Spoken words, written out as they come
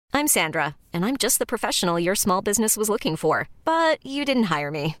I'm Sandra, and I'm just the professional your small business was looking for. But you didn't hire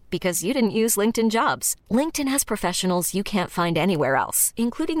me because you didn't use LinkedIn Jobs. LinkedIn has professionals you can't find anywhere else,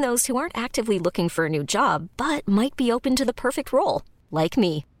 including those who aren't actively looking for a new job, but might be open to the perfect role, like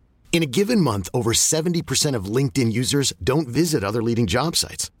me. In a given month, over 70% of LinkedIn users don't visit other leading job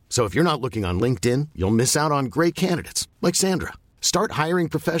sites. So if you're not looking on LinkedIn, you'll miss out on great candidates like Sandra. Start hiring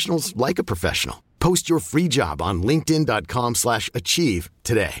professionals like a professional. Post your free job on linkedin.com/achieve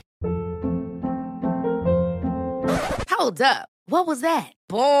today. Hold up. What was that?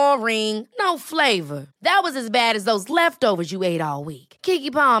 Boring. No flavor. That was as bad as those leftovers you ate all week.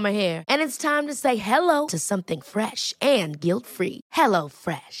 Keke Palmer here, and it's time to say hello to something fresh and guilt-free. Hello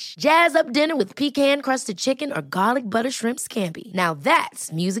Fresh. Jazz up dinner with pecan-crusted chicken or garlic butter shrimp scampi. Now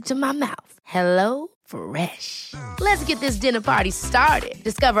that's music to my mouth. Hello Fresh. Let's get this dinner party started.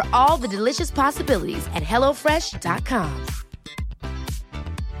 Discover all the delicious possibilities at hellofresh.com.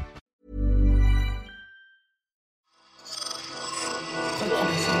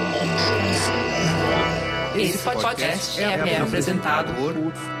 Esse podcast é apresentado por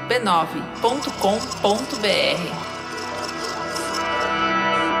b9.com.br.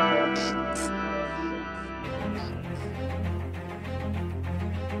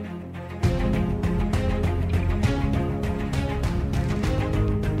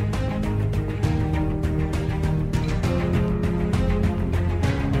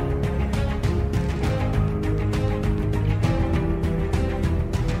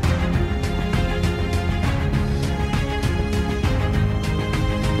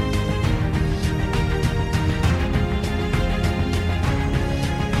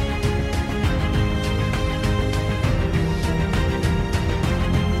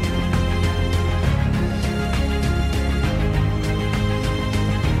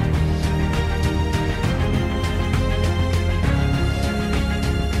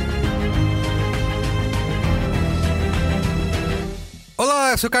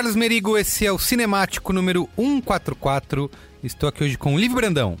 Olá, eu sou o Carlos Merigo, esse é o Cinemático número 144. Estou aqui hoje com o Lívio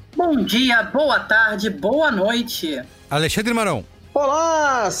Brandão. Bom dia, boa tarde, boa noite. Alexandre Maron.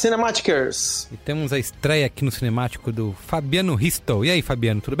 Olá, Cinematicers! E temos a estreia aqui no Cinemático do Fabiano Ristel. E aí,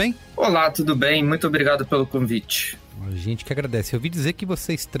 Fabiano, tudo bem? Olá, tudo bem? Muito obrigado pelo convite. A gente que agradece. Eu ouvi dizer que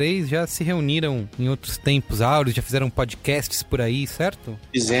vocês três já se reuniram em outros tempos áureos, já fizeram podcasts por aí, certo?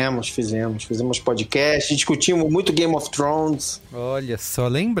 Fizemos podcast, discutimos muito Game of Thrones. Olha só,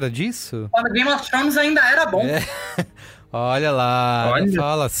 lembra disso? Quando Game of Thrones ainda era bom. É. Olha lá, não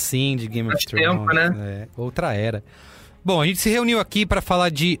fala assim de Game of Thrones. Tempo, né? É, outra era. Bom, a gente se reuniu aqui para falar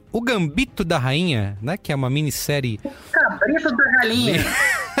de O Gambito da Rainha, né? Que é uma minissérie... O Cabrito da Galinha.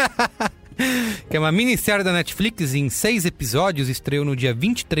 Que é uma minissérie da Netflix em 6 episódios, estreou no dia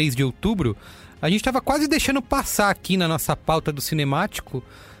 23 de outubro. A gente tava quase deixando passar aqui na nossa pauta do Cinemático,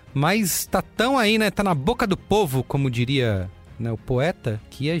 mas tá tão aí, né? Tá na boca do povo, como diria, né, o poeta,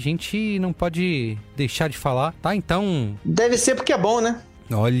 que a gente não pode deixar de falar, tá? Então... Deve ser porque é bom, né?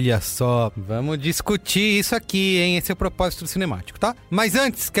 Olha só, vamos discutir isso aqui, hein? Esse é o propósito do Cinemático, tá? Mas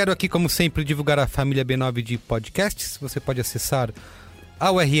antes, quero aqui, como sempre, divulgar a família B9 de podcasts. Você pode acessar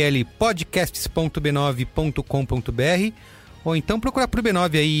a URL podcasts.b9.com.br ou então procurar por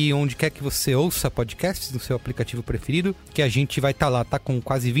B9 aí onde quer que você ouça podcasts no seu aplicativo preferido, que a gente vai estar lá, tá com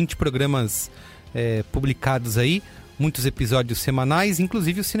quase 20 programas publicados aí, muitos episódios semanais,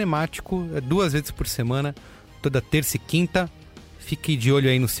 inclusive o Cinemático 2 vezes por semana, toda terça e quinta. Fique de olho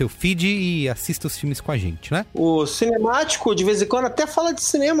aí no seu feed e assista os filmes com a gente, né? O Cinemático, de vez em quando, até fala de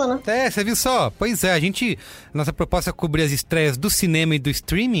cinema, né? É, você viu só? Pois é, nossa proposta é cobrir as estreias do cinema e do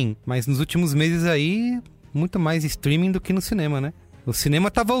streaming, mas nos últimos meses aí, muito mais streaming do que no cinema, né? O cinema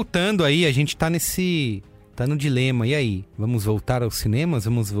tá voltando aí, a gente tá no dilema. E aí, vamos voltar aos cinemas?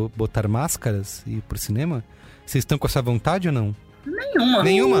 Vamos botar máscaras e ir pro cinema? Vocês estão com essa vontade ou não?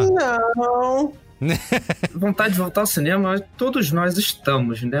 Nenhuma? Não. Vontade de voltar ao cinema, todos nós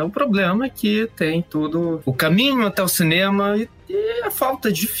estamos, né? O problema é que tem todo o caminho até o cinema e a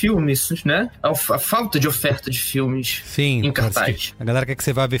falta de filmes, né? A falta de oferta de filmes. Sim, em cartaz. A galera quer que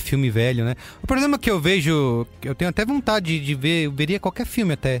você vá ver filme velho, né? O problema que eu vejo, eu tenho até vontade de ver, eu veria qualquer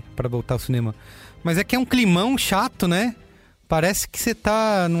filme até pra voltar ao cinema, mas é que é um climão chato, né? Parece que você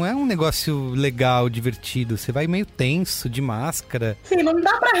tá... Não é um negócio legal, divertido. Você vai meio tenso, de máscara. Sim, não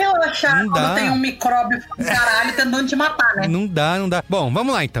dá pra relaxar quando tem um micróbio caralho tentando te matar, né? Não dá. Bom,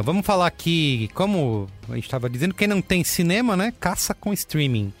 vamos lá então. Vamos falar aqui, como a gente tava dizendo, quem não tem cinema, né? Caça com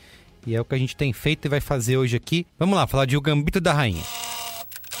streaming. E é o que a gente tem feito e vai fazer hoje aqui. Vamos lá, falar de O Gambito da Rainha.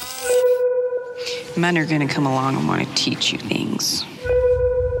 Men are gonna come along and want to teach you things.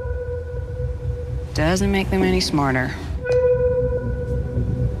 Doesn't make them any smarter.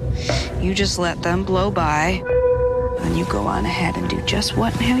 You just let them blow by, and you go on ahead and do just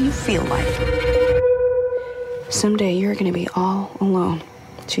what and how you feel like. Someday you're gonna be all alone,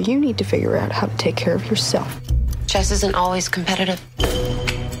 so you need to figure out how to take care of yourself. Chess isn't always competitive.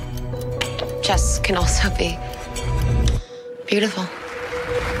 Chess can also be beautiful.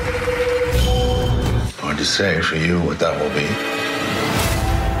 Hard to say for you what that will be.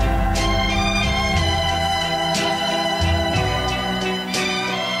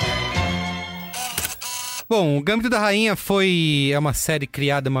 Bom, o Gambito da Rainha é uma série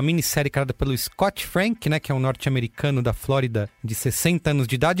criada, uma minissérie criada pelo Scott Frank, né, que é um norte-americano da Flórida de 60 anos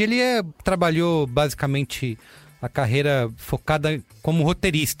de idade. Ele trabalhou basicamente a carreira focada como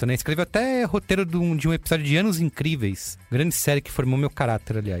roteirista, né? Escreveu até roteiro de um episódio de Anos Incríveis. Grande série que formou meu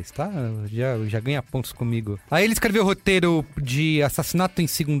caráter, aliás, tá? Já ganha pontos comigo. Aí ele escreveu roteiro de Assassinato em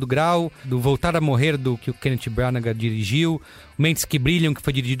Segundo Grau, do Voltar a Morrer, que o Kenneth Branagh dirigiu, Mentes que Brilham, que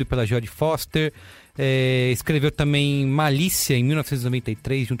foi dirigido pela Jodie Foster. Escreveu também Malícia, em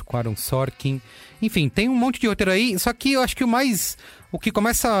 1993, junto com Aaron Sorkin. Enfim, tem um monte de roteiro aí, só que eu acho que o que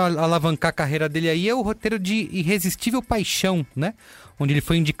começa a alavancar a carreira dele aí é o roteiro de Irresistível Paixão, né? Onde ele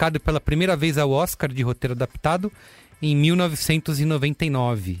foi indicado pela primeira vez ao Oscar de roteiro adaptado em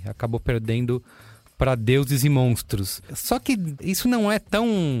 1999. Acabou perdendo para Deuses e Monstros. Só que isso não é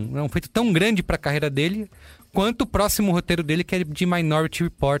um feito tão grande para a carreira dele quanto o próximo roteiro dele, que é de Minority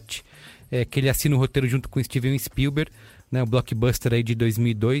Report, que ele assina o roteiro junto com Steven Spielberg, né, o blockbuster aí de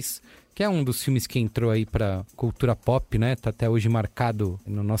 2002, que é um dos filmes que entrou aí pra cultura pop, né? Tá até hoje marcado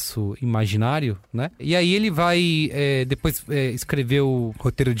no nosso imaginário, né? E aí ele vai depois escrever o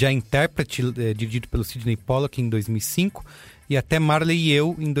roteiro de A Intérprete, dirigido pelo Sidney Pollack em 2005, e até Marley e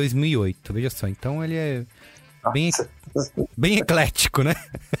Eu em 2008. Veja só, então ele é bem eclético, né?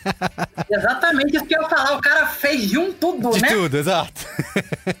 Exatamente isso que eu ia falar. O cara fez de tudo, né? De tudo, exato.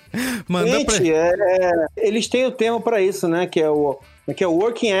 Gente, eles têm o termo pra isso, né? Que é o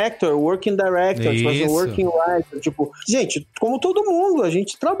working actor, working director, tipo, working writer. Tipo, gente, como todo mundo, a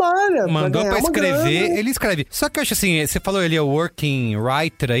gente trabalha. Mandou pra escrever, grana. ele escreve. Só que eu acho assim, você falou ele é o working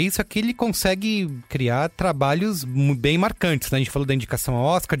writer aí, só que ele consegue criar trabalhos bem marcantes, né? A gente falou da indicação ao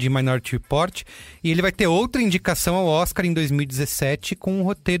Oscar, de Minority Report, e ele vai ter outra indicação ao Oscar em 2017 com o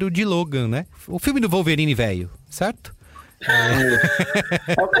roteiro de Logan, né? O filme do Wolverine velho, certo?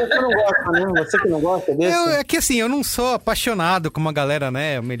 Você não gosta, né? Você que não gosta desse? É que assim, eu não sou apaixonado como a galera,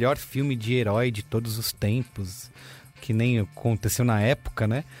 né? O melhor filme de herói de todos os tempos, que nem aconteceu na época,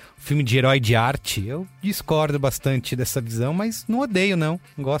 né? O filme de herói de arte, eu discordo bastante dessa visão, mas não odeio, não.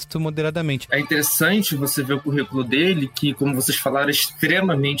 Gosto moderadamente. É interessante você ver o currículo dele, que, como vocês falaram, é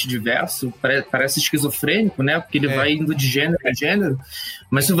extremamente diverso, parece esquizofrênico, né? Porque ele vai indo de gênero a gênero.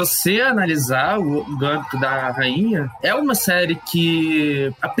 Mas se você analisar o Gambito da Rainha, é uma série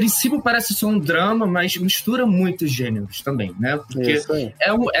que, a princípio, parece ser um drama, mas mistura muitos gêneros também, né? Porque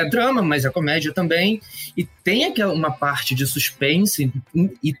é drama, mas é comédia também. E tem uma parte de suspense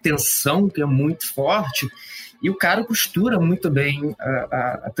e tensão que é muito forte, e o cara costura muito bem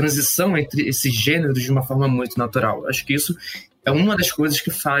a transição entre esses gêneros de uma forma muito natural. Acho que isso é uma das coisas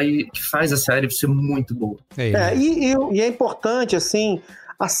que faz a série ser muito boa. E é importante, assim,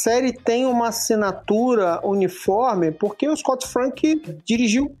 a série tem uma assinatura uniforme porque o Scott Frank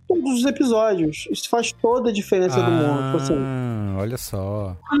dirigiu todos os episódios. Isso faz toda a diferença do mundo. Assim. Olha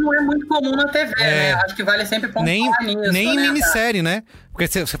só. Não é muito comum na TV, né? Acho que vale sempre pontuar nisso. Nem em né, minissérie, né? Porque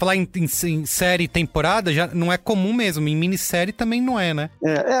se você falar em série e temporada, já não é comum mesmo. Em minissérie também não é, né?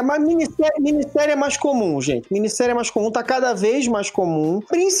 Mas minissérie é mais comum, gente. Minissérie é mais comum, tá cada vez mais comum.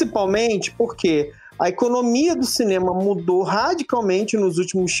 Principalmente porque a economia do cinema mudou radicalmente nos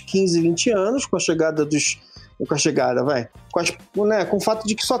últimos 15, 20 anos, com a chegada com o fato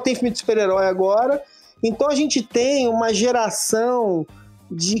de que só tem filme de super-herói agora. Então a gente tem uma geração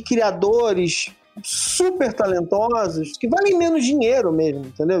de criadores super talentosos que valem menos dinheiro mesmo,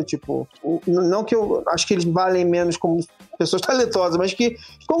 entendeu? Tipo, não que eu acho que eles valem menos como pessoas talentosas, mas que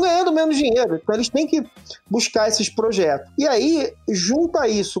estão ganhando menos dinheiro. Então eles têm que buscar esses projetos. E aí, junta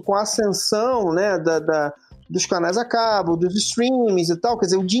isso com a ascensão, né, dos canais a cabo, dos streamings e tal, quer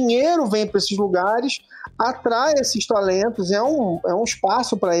dizer, o dinheiro vem para esses lugares, atrai esses talentos, é um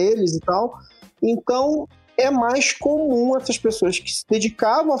espaço para eles e tal. Então é mais comum essas pessoas que se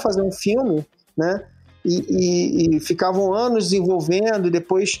dedicavam a fazer um filme, né, e ficavam anos desenvolvendo e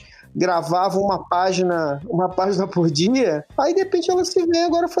depois gravavam uma página por dia, aí de repente ela se vê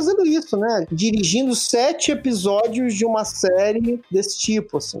agora fazendo isso, né? Dirigindo 7 episódios de uma série desse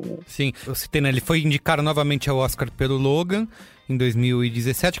tipo, assim. Né? Sim, eu citei, né? Ele foi indicado novamente ao Oscar pelo Logan em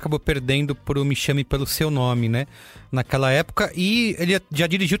 2017, acabou perdendo por o Me Chame Pelo Seu Nome, né? Naquela época. E ele já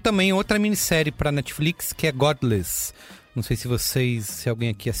dirigiu também outra minissérie pra Netflix, que é Godless. Não sei se alguém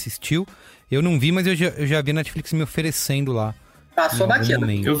aqui assistiu. Eu não vi, mas eu já vi a Netflix me oferecendo lá. Passou batida.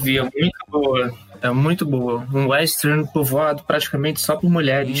 Eu vi, é muito boa. É muito boa. Um western povoado praticamente só por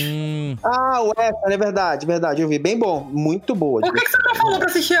mulheres. O western, é verdade. Eu vi. Bem bom. Muito boa. Por que você não falou pra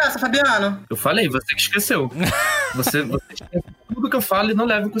assistir essa, Fabiano? Eu falei, você que esqueceu. Você esquece tudo que eu falo e não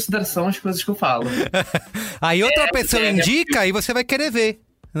leva em consideração as coisas que eu falo. Aí outra pessoa indica e você vai querer ver,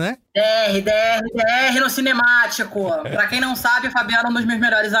 né? DR no cinemático. Pra quem não sabe, o Fabiano é um dos meus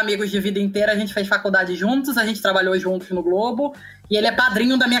melhores amigos de vida inteira. A gente fez faculdade juntos, a gente trabalhou juntos no Globo. E ele é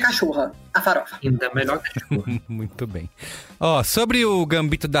padrinho da minha cachorra, a Farofa. Ainda melhor cachorra. Muito bem. Sobre o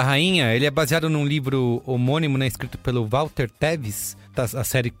Gambito da Rainha, ele é baseado num livro homônimo, né, escrito pelo Walter Tevis. A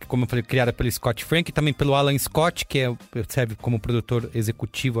série, como eu falei, criada pelo Scott Frank e também pelo Alan Scott, que serve como produtor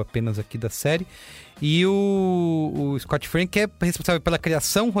executivo apenas aqui da série. E o Scott Frank é responsável pela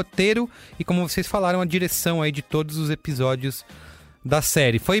criação, roteiro e, como vocês falaram, a direção aí de todos os episódios da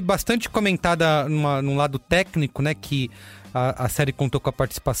série. Foi bastante comentada num lado técnico, né, que a série contou com a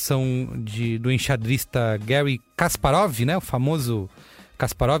participação do enxadrista Gary Kasparov, né, o famoso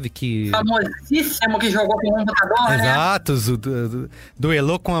Kasparov, que... famosíssimo, que jogou com o computador, né? Exato,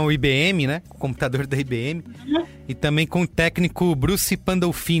 duelou com o IBM, né? Com o computador da IBM. E também com o técnico Bruce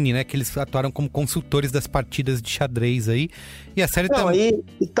Pandolfini, né? Que eles atuaram como consultores das partidas de xadrez aí. E a série também...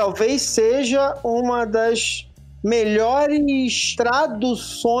 E talvez seja uma das melhores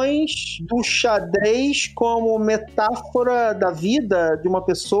traduções do xadrez como metáfora da vida de uma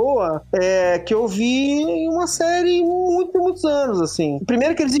pessoa que eu vi em uma série muitos anos, assim.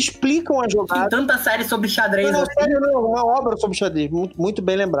 Primeiro que eles explicam a jogada. Tem tanta série sobre xadrez. Uma obra sobre xadrez, muito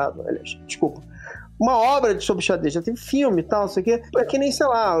bem lembrado, aliás. Desculpa. Uma obra sobre xadrez, já tem filme e tal, não sei o quê. É que nem, sei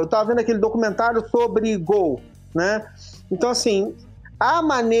lá, eu tava vendo aquele documentário sobre Go, né? Então, assim... A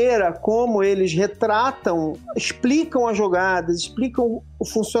maneira como eles retratam, explicam as jogadas, explicam o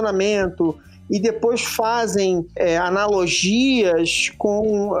funcionamento e depois fazem analogias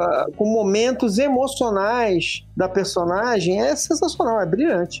com momentos emocionais da personagem é sensacional, é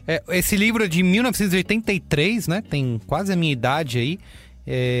brilhante. Esse livro é de 1983, né? Tem quase a minha idade aí,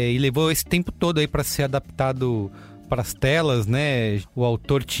 e levou esse tempo todo aí para ser adaptado para as telas, né? O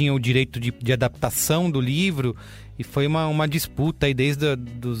autor tinha o direito de adaptação do livro. E foi uma disputa aí desde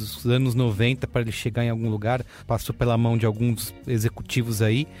os anos 90 para ele chegar em algum lugar. Passou pela mão de alguns executivos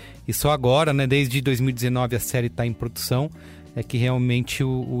aí. E só agora, né, desde 2019 a série está em produção, é que realmente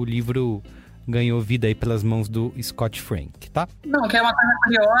o livro ganhou vida aí pelas mãos do Scott Frank, tá? Não, que é uma coisa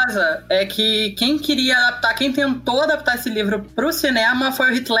curiosa, é que quem tentou adaptar esse livro pro cinema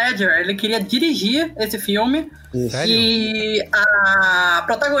foi o Heath Ledger. Ele queria dirigir esse filme. Sério? E a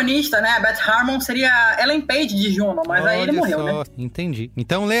protagonista, né, a Beth Harmon, seria Ellen Page de Juno, mas aí ele morreu, né? Entendi.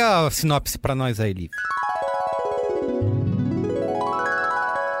 Então lê a sinopse pra nós aí, Liv.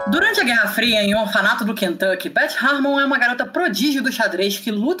 Durante a Guerra Fria, em um orfanato do Kentucky, Beth Harmon é uma garota prodígio do xadrez que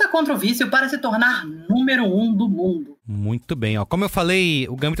luta contra o vício para se tornar número 1 do mundo. Muito bem, ó. Como eu falei,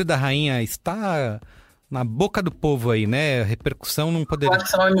 o Gambito da Rainha está na boca do povo aí, né? A repercussão não poderia... Eu acho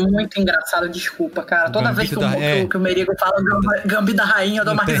que esse nome é muito engraçado, desculpa, cara. Toda vez que o Merigo fala Gambito da Rainha, eu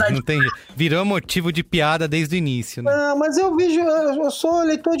dou uma risadinha. Não tem. Virou motivo de piada desde o início, né? Não, mas eu sou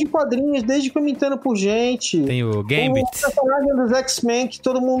leitor de quadrinhos desde que eu me entendo por gente. Tem o Gambit. O personagem dos X-Men que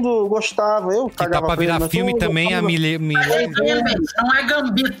todo mundo gostava. Eu que tá pra virar filme também, a Milene... É Gambit, não é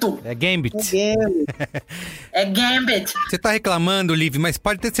Gambito. É Gambit. É Gambit. Você tá reclamando, Liv, mas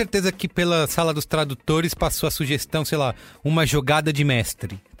pode ter certeza que pela sala dos tradutores passou a sugestão, sei lá, uma jogada de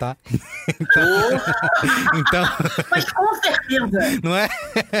mestre, tá? Então... Mas com certeza. Não é?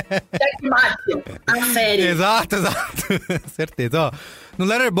 Checkmate, a série. Exato. Certeza. Ó, no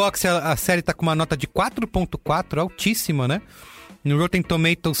Letterboxd a série tá com uma nota de 4.4, altíssima, né? No Rotten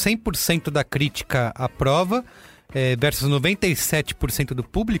Tomatoes, 100% da crítica aprova, versus 97% do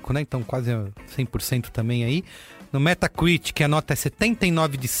público, né? Então quase 100% também aí. No Metacritic a nota é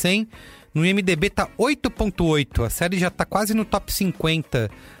 79 de 100. No IMDb tá 8.8. A série já tá quase no top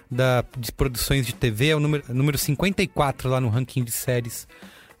 50 de produções de TV. É o número 54 lá no ranking de séries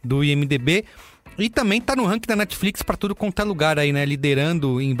do IMDb. E também tá no ranking da Netflix para tudo quanto é lugar aí, né?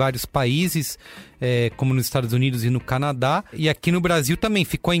 Liderando em vários países, como nos Estados Unidos e no Canadá. E aqui no Brasil também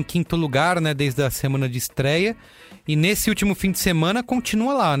ficou em 5º lugar, né? Desde a semana de estreia. E nesse último fim de semana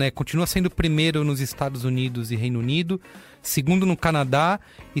continua lá, né? Continua sendo primeiro nos Estados Unidos e Reino Unido, segundo no Canadá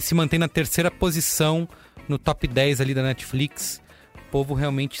e se mantém na 3ª posição no top 10 ali da Netflix. O povo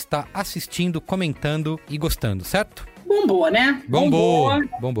realmente está assistindo, comentando e gostando, certo? bombou, né?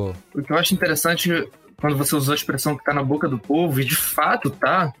 Bombou. O que eu acho interessante quando você usou a expressão que tá na boca do povo, e de fato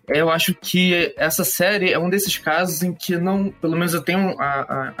tá, eu acho que essa série é um desses casos em que não, pelo menos eu tenho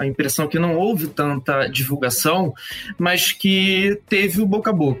a impressão que não houve tanta divulgação, mas que teve o boca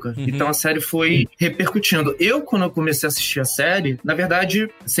a boca. Então a série foi repercutindo. Quando eu comecei a assistir a série, na verdade,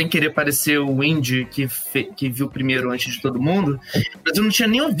 sem querer parecer o Indy que viu primeiro antes de todo mundo, mas eu não tinha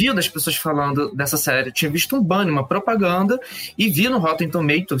nem ouvido as pessoas falando dessa série. Eu tinha visto um banner, uma propaganda, e vi no Rotten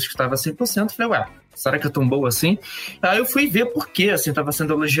Tomatoes que estava 100%, falei, ué, será que é tão boa assim? Aí eu fui ver por que, assim, estava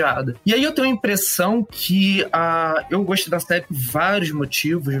sendo elogiada. E aí eu tenho a impressão que eu gostei da série por vários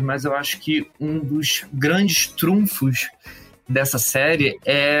motivos, mas eu acho que um dos grandes trunfos dessa série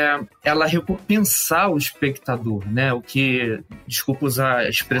é ela recompensar o espectador, né? O que, desculpa usar a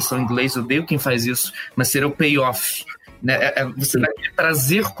expressão em inglês, eu odeio quem faz isso, mas seria o payoff. Né? Você dá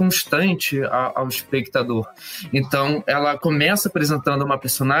prazer constante ao espectador. Então, ela começa apresentando uma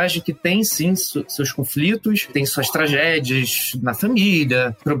personagem que tem, sim, seus conflitos, tem suas tragédias na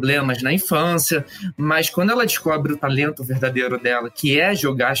família, problemas na infância, mas quando ela descobre o talento verdadeiro dela, que é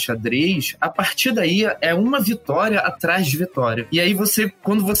jogar xadrez, a partir daí é uma vitória atrás de vitória. E aí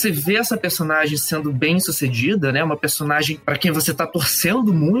quando você vê essa personagem sendo bem sucedida, né, uma personagem para quem você tá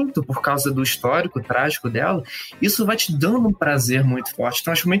torcendo muito por causa do histórico trágico dela, isso vai te dando um prazer muito forte.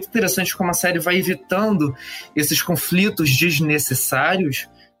 Então acho muito interessante como a série vai evitando esses conflitos desnecessários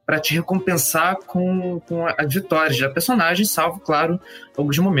para te recompensar com as vitórias da personagem, salvo, claro,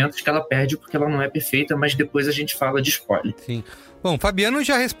 alguns momentos que ela perde porque ela não é perfeita, mas depois a gente fala de spoiler. Sim. Bom, Fabiano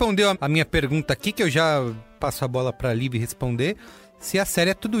já respondeu a minha pergunta aqui, que eu já passo a bola para a Liv responder, se a série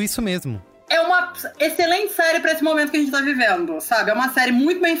é tudo isso mesmo. É uma excelente série pra esse momento que a gente tá vivendo, sabe? É uma série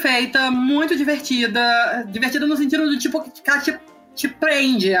muito bem feita, muito divertida. Divertida no sentido do tipo que ela te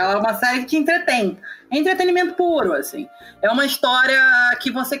prende. Ela é uma série que te entretém. É entretenimento puro, assim. É uma história que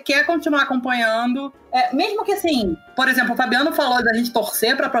você quer continuar acompanhando. Mesmo que, assim, por exemplo, o Fabiano falou da gente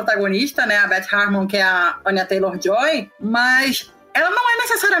torcer pra protagonista, né? A Beth Harmon, que é a Anya Taylor-Joy. Mas ela não é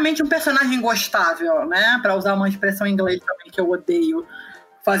necessariamente um personagem gostável, né? Pra usar uma expressão em inglês também que eu odeio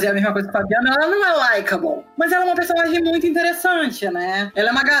fazer a mesma coisa que a Fabiana, ela não é likeable, mas ela é uma personagem muito interessante, né? Ela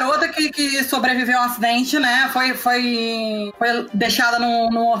é uma garota que sobreviveu a um acidente, né? Foi deixada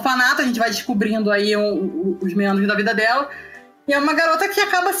num orfanato, a gente vai descobrindo aí os meandros da vida dela. E é uma garota que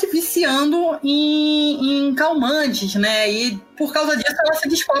acaba se viciando em calmantes, né? E por causa disso ela se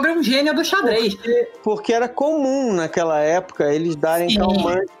descobre um gênio do xadrez. Porque era comum naquela época eles darem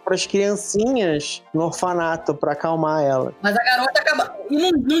calmantes para as criancinhas no orfanato para acalmar ela. Mas a garota acaba...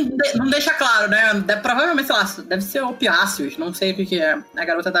 E não deixa claro, né? Provavelmente, sei lá, deve ser opiáceos, não sei o que é. A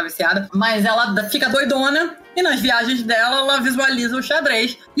garota tá viciada. Mas ela fica doidona e nas viagens dela ela visualiza o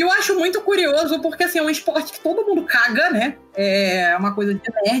xadrez. E eu acho muito curioso porque, assim, é um esporte que todo mundo caga, né? É uma coisa de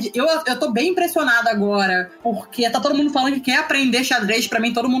nerd. Eu tô bem impressionada agora, porque tá todo mundo falando que quer aprender xadrez. Pra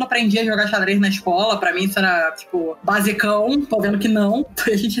mim, todo mundo aprendia a jogar xadrez na escola. Pra mim, isso era, tipo, basicão. Tô vendo que não.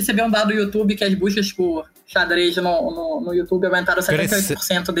 A gente recebeu um dado do YouTube que as buscas por xadrez no YouTube aumentaram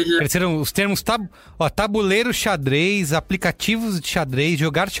 78% desde... Cresceram os termos tabuleiro xadrez, aplicativos de xadrez,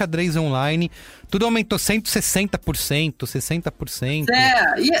 jogar xadrez online... Tudo aumentou 160%, 60%.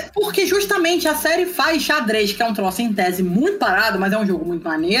 Porque justamente a série faz xadrez, que é um troço em tese muito parado, mas é um jogo muito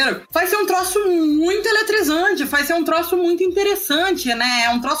maneiro, faz ser um troço muito eletrizante, faz ser um troço muito interessante, né? É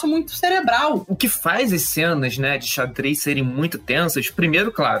um troço muito cerebral. O que faz as cenas, né, de xadrez serem muito tensas,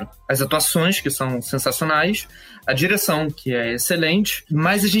 primeiro, claro, as atuações, que são sensacionais, a direção, que é excelente,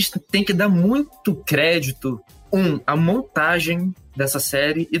 mas a gente tem que dar muito crédito, a montagem dessa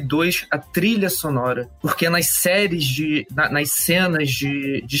série, e 2, a trilha sonora. Porque nas cenas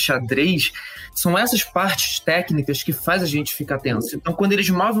de xadrez, são essas partes técnicas que faz a gente ficar tenso. Então, quando eles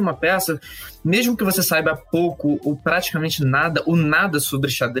movem uma peça, mesmo que você saiba pouco ou praticamente nada, ou nada sobre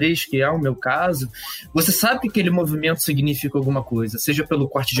xadrez, que é o meu caso, você sabe que aquele movimento significa alguma coisa, seja pelo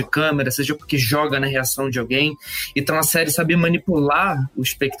corte de câmera, seja porque joga na reação de alguém. Então a série sabe manipular o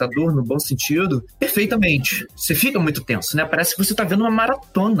espectador, no bom sentido, perfeitamente. Você fica muito tenso, né? Parece que você tá vendo uma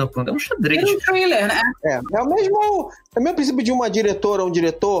maratona, quando é um xadrez. É um trailer, né? É o mesmo princípio de uma diretora ou um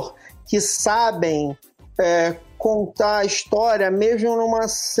diretor que sabem contar a história mesmo numa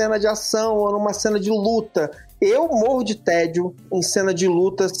cena de ação ou numa cena de luta. Eu morro de tédio em cena de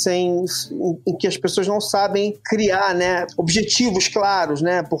luta em que as pessoas não sabem criar, né, objetivos claros,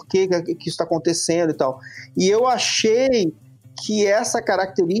 né, por que isso está acontecendo e tal. E eu achei que essa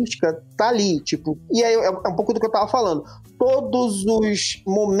característica tá ali, tipo, e aí é um pouco do que eu tava falando. Todos os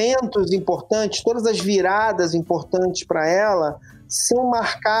momentos importantes, todas as viradas importantes para ela são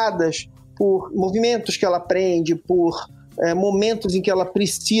marcadas por movimentos que ela aprende, por momentos em que ela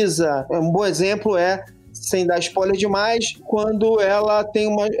precisa. Um bom exemplo sem dar spoiler demais, quando ela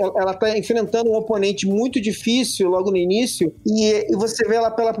está enfrentando um oponente muito difícil logo no início e você vê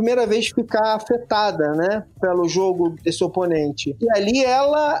ela pela primeira vez ficar afetada, né, pelo jogo desse oponente. E ali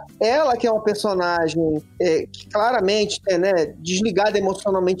ela que é uma personagem que claramente é, né, desligada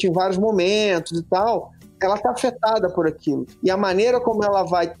emocionalmente em vários momentos e tal, ela está afetada por aquilo. E a maneira como ela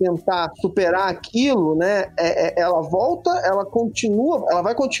vai tentar superar aquilo, né, ela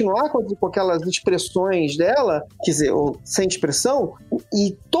vai continuar com aquelas expressões dela, quer dizer, sem expressão,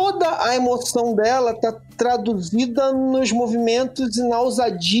 e toda a emoção dela está traduzida nos movimentos e na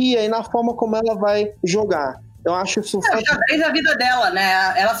ousadia e na forma como ela vai jogar. Eu acho isso... xadrez é a vida dela,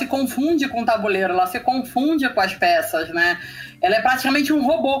 né? Ela se confunde com o tabuleiro, ela se confunde com as peças, né? Ela é praticamente um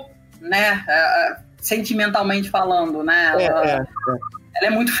robô, né? Sentimentalmente falando, né? Ela é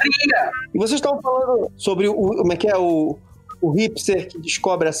muito fria. E vocês estavam falando sobre o hipster que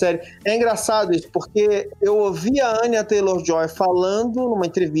descobre a série. É engraçado isso, porque eu ouvi a Anya Taylor-Joy falando numa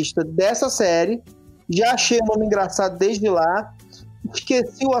entrevista dessa série, já achei o nome engraçado desde lá,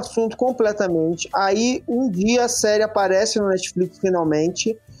 esqueci o assunto completamente. Aí, um dia a série aparece no Netflix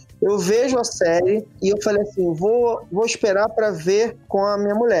finalmente, eu vejo a série e eu falei assim, vou esperar para ver com a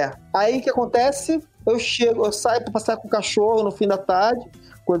minha mulher. Aí, o que acontece? Eu saio para passear com o cachorro no fim da tarde,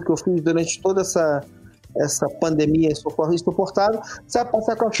 coisa que eu fiz durante toda essa pandemia insuportável. Saio para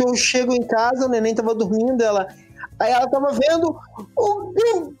passear com o cachorro, chego em casa, o neném tava dormindo, aí ela tava vendo o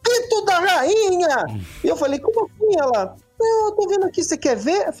Gambito da Rainha! E eu falei, como assim? Ela, não, eu tô vendo aqui, você quer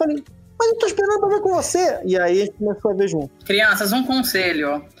ver? Eu falei, mas eu tô esperando pra ver com você. E aí a gente começou a ver junto. Crianças, um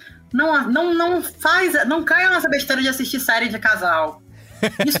conselho. Não caia nessa besteira de assistir série de casal.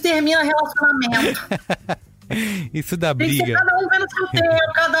 Isso termina relacionamento. Isso dá briga. Tem que ser cada um vendo no seu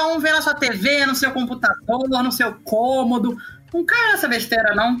tempo, cada um vendo na sua TV, no seu computador, no seu cômodo. Não cai nessa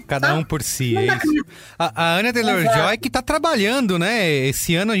besteira, não. Cada um por si, é isso. A Anya Taylor-Joy que tá trabalhando, né?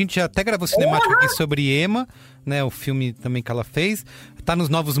 Esse ano a gente já até gravou cinemático aqui sobre Emma, né? O filme também que ela fez. Tá nos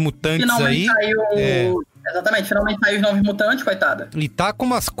Novos Mutantes finalmente aí. Saiu... Exatamente, finalmente saiu os Novos Mutantes, coitada. E tá com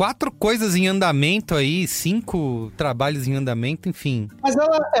umas 4 coisas em andamento aí, 5 trabalhos em andamento, enfim. Mas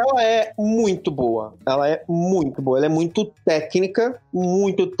ela é muito boa. Ela é muito técnica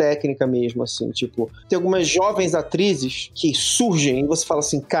mesmo, assim, tipo... Tem algumas jovens atrizes que surgem e você fala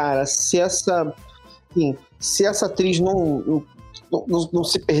assim, cara, se essa atriz não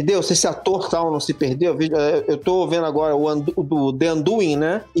se perdeu, se esse ator tal não se perdeu. Eu tô vendo agora o The Undoing,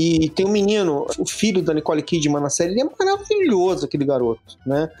 né? E tem um menino, o filho da Nicole Kidman na série, ele é maravilhoso, aquele garoto,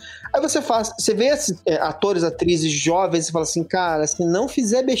 né? Aí você vê esses atores, atrizes jovens e fala assim, cara, se não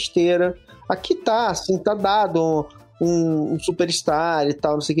fizer besteira, aqui tá, assim, tá dado um superstar e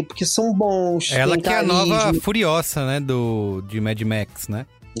tal, não sei o quê, porque são bons. Ela que é a nova Furiosa, né? De Mad Max, né?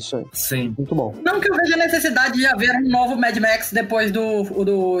 Isso aí. Sim. Muito bom. Não que eu veja a necessidade de haver um novo Mad Max depois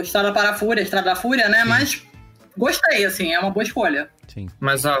do Estrada da Fúria, né? Sim. Mas gostei, assim, é uma boa escolha. Sim.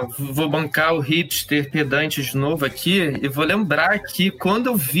 Mas, vou bancar o hipster pedante de novo aqui e vou lembrar que quando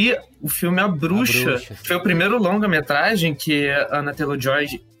eu vi o filme A Bruxa, foi o primeiro longa-metragem que a Anya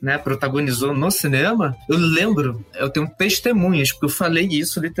Taylor-Joy, né, protagonizou no cinema. Eu tenho testemunhas, porque eu falei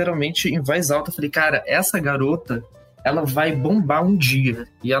isso literalmente em voz alta. Eu falei, cara, essa garota, ela vai bombar um dia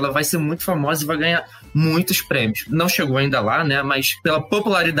e ela vai ser muito famosa e vai ganhar muitos prêmios. Não chegou ainda lá, né? Mas pela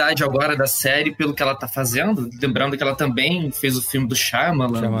popularidade agora da série, pelo que ela tá fazendo, lembrando que ela também fez o filme do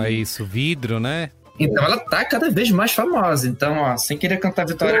Shyamalan. Chama isso, Vidro, né? Então ela tá cada vez mais famosa. Então, sem querer cantar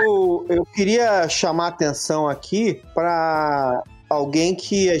vitória. Eu queria chamar a atenção aqui para alguém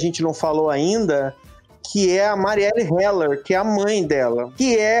que a gente não falou ainda, que é a Marielle Heller, que é a mãe dela,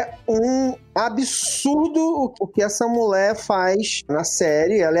 que é um absurdo o que essa mulher faz na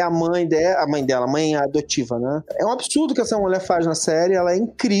série. Ela é a mãe adotiva, né? É um absurdo o que essa mulher faz na série, ela é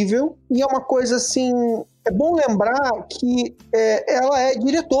incrível, e é uma coisa assim... É bom lembrar que ela é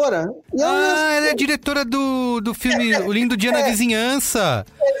diretora. Ela é diretora do filme O Lindo Dia na Vizinhança.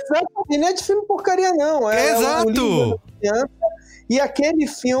 Exatamente, não é de filme porcaria, não. Exato! O Lindo Dia na Vizinhança. E aquele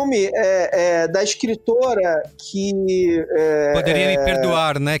filme da escritora que... Poderia me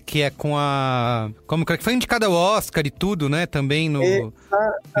perdoar, né? Que é com a... Como que foi indicada ao Oscar e tudo, né? Também no...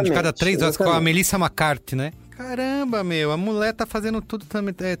 Indicada a 3 Oscars com a Melissa McCarthy, né? Caramba, a mulher tá fazendo tudo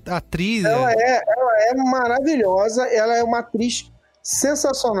também, atriz. Ela é maravilhosa, ela é uma atriz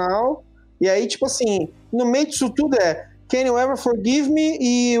sensacional. E aí, tipo assim, no meio disso tudo Can You Ever Forgive Me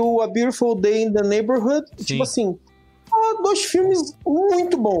e o A Beautiful Day in the Neighborhood. Sim. Tipo assim, 2 filmes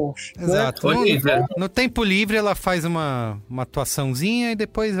muito bons. Exato. Olivia. No tempo livre ela faz uma atuaçãozinha e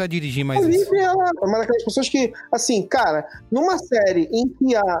depois vai dirigir mais Olivia, isso. ela é uma daquelas pessoas que, assim, cara, numa série em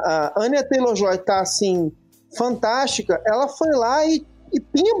que a Anya Taylor-Joy tá, assim, fantástica, ela foi lá e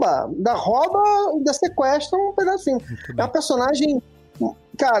pimba, rouba e sequestra um pedacinho. É uma personagem...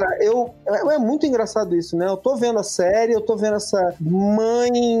 Cara, é muito engraçado isso, né? Eu tô vendo a série, eu tô vendo essa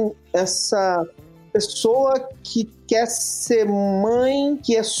mãe, essa pessoa que quer ser mãe,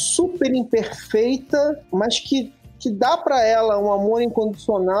 que é super imperfeita, mas que dá pra ela um amor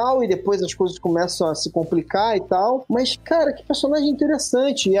incondicional e depois as coisas começam a se complicar e tal. Mas, cara, que personagem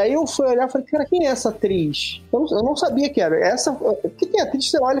interessante. E aí eu fui olhar e falei, cara, quem é essa atriz? Eu não sabia que era. Essa, que tem atriz,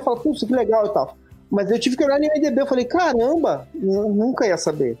 você olha e fala, putz, que legal e tal. Mas eu tive que olhar no IMDb, eu falei, caramba, nunca ia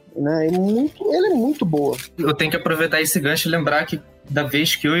saber, né? Ela é muito boa. Eu tenho que aproveitar esse gancho e lembrar que da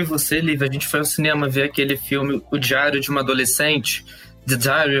vez que eu e você, Lívia, a gente foi ao cinema ver aquele filme O Diário de uma Adolescente, The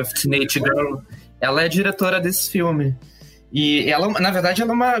Diary of Teenage Girl, ela é diretora desse filme. E ela, na verdade,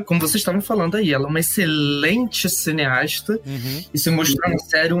 ela é uma, como vocês estavam falando aí, ela é uma excelente cineasta e se mostrou na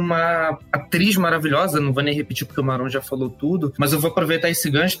série uma atriz maravilhosa. Não vou nem repetir porque o Marão já falou tudo, mas eu vou aproveitar esse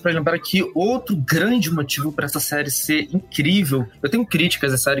gancho para lembrar que outro grande motivo para essa série ser incrível, eu tenho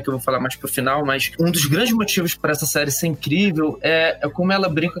críticas à série que eu vou falar mais pro final, mas um dos grandes motivos para essa série ser incrível é como ela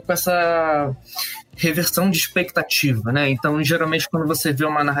brinca com essa reversão de expectativa, né? Então, geralmente, quando você vê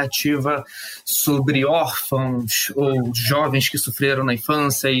uma narrativa sobre órfãos ou jovens que sofreram na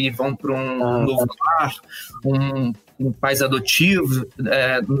infância e vão para um novo lar, pais adotivos,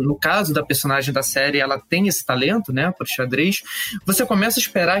 no caso da personagem da série, ela tem esse talento, né, para o xadrez, você começa a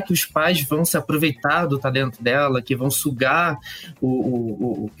esperar que os pais vão se aproveitar do talento dela, que vão sugar,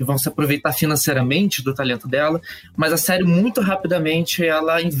 que vão se aproveitar financeiramente do talento dela, mas a série muito rapidamente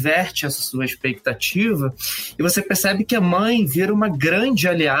ela inverte essa sua expectativa e você percebe que a mãe vira uma grande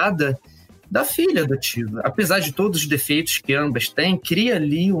aliada da filha adotiva. Apesar de todos os defeitos que ambas têm, cria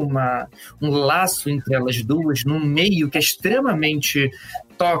ali um laço entre elas duas, num meio que é extremamente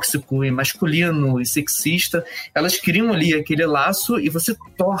tóxico e masculino e sexista. Elas criam ali aquele laço e você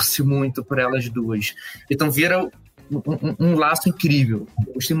torce muito por elas duas. Então vira um laço incrível.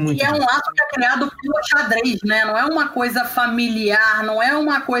 Eu gostei muito. E é um laço que é criado pelo xadrez, né? Não é uma coisa familiar, não é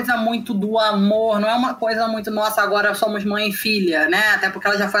uma coisa muito do amor, não é uma coisa muito, nossa, agora somos mãe e filha, né? Até porque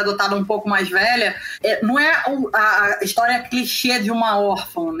ela já foi adotada um pouco mais velha. Não é a história clichê de uma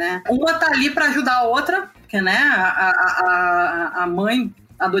órfã, né? Uma tá ali pra ajudar a outra, porque, né, a mãe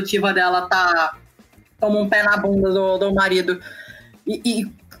adotiva dela toma um pé na bunda do marido e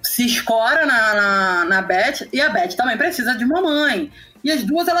se escora na Beth, e a Beth também precisa de uma mãe. E as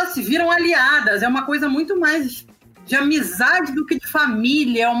duas, elas se viram aliadas. É uma coisa muito mais de amizade do que de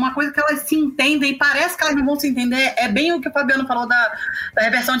família. É uma coisa que elas se entendem, e parece que elas não vão se entender. É bem o que o Fabiano falou da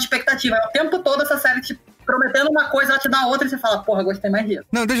reversão de expectativa. É o tempo todo essa série te prometendo uma coisa, ela te dá outra e você fala, porra, gostei mais disso.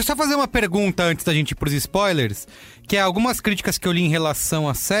 Não, deixa eu só fazer uma pergunta antes da gente ir pros spoilers, que é algumas críticas que eu li em relação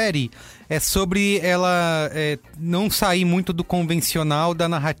à série é sobre ela não sair muito do convencional da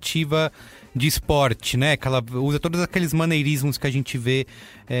narrativa de esporte, né? Que ela usa todos aqueles maneirismos que a gente vê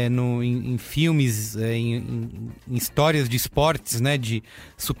em filmes, em histórias de esportes, né? De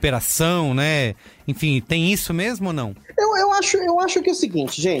superação, né? Enfim, tem isso mesmo ou não? Eu acho que é o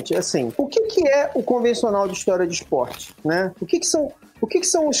seguinte, gente, assim, o que é o convencional de história de esporte, né? O que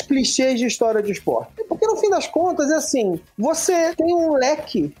são os clichês de história de esporte? Porque no fim das contas é assim, você tem um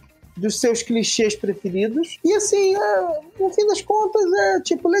leque dos seus clichês preferidos e assim, no fim das contas é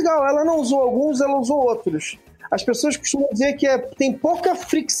tipo, legal, ela não usou alguns, ela usou outros. As pessoas costumam dizer que tem pouca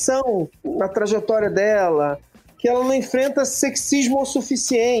fricção na trajetória dela, que ela não enfrenta sexismo o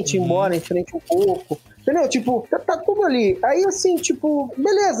suficiente, embora enfrente um pouco. Entendeu? Tipo, tá tudo ali. Aí, assim, tipo,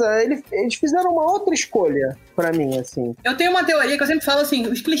 beleza, eles fizeram uma outra escolha pra mim, assim. Eu tenho uma teoria que eu sempre falo assim,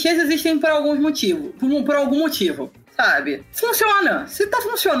 os clichês existem por algum motivo, sabe? Funciona. Se tá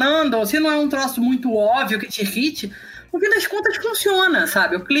funcionando, ou se não é um troço muito óbvio que te irrite, no fim das contas funciona,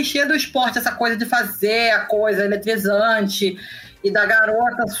 sabe? O clichê do esporte, essa coisa de fazer a coisa eletrizante e da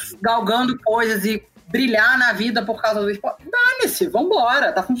garota galgando coisas e brilhar na vida por causa do esporte. Dane-se,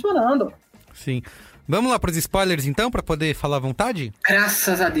 vambora, tá funcionando. Sim. Vamos lá para os spoilers, então, para poder falar à vontade?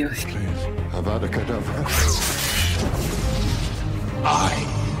 Graças a Deus. I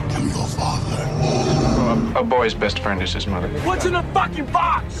am your father. A boy's best friend is his mother. What's in the fucking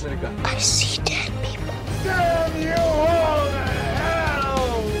box? I see dead people. Damn you all to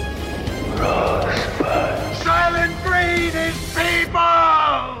hell! Rosebud. Silent Green is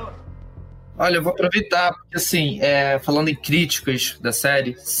people! Olha, eu vou aproveitar, porque assim, falando em críticas da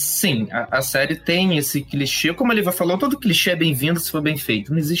série, sim, a série tem esse clichê, como a Lívia falou, todo clichê é bem-vindo se for bem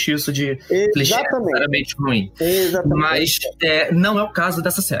feito. Não existe isso de clichê necessariamente ruim. Exatamente. Mas não é o caso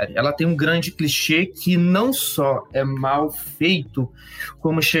dessa série. Ela tem um grande clichê que não só é mal feito,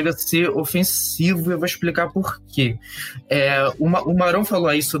 como chega a ser ofensivo, e eu vou explicar por quê. O Marão falou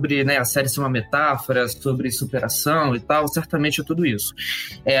aí sobre, né, a série ser uma metáfora, sobre superação e tal, certamente é tudo isso.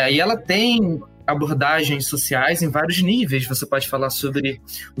 E ela tem abordagens sociais em vários níveis. Você pode falar sobre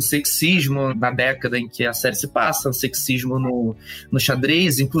o sexismo na década em que a série se passa, o sexismo no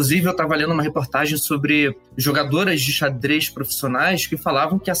xadrez. Inclusive, eu estava lendo uma reportagem sobre jogadoras de xadrez profissionais que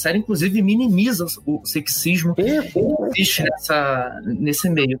falavam que a série, inclusive, minimiza o sexismo que existe nesse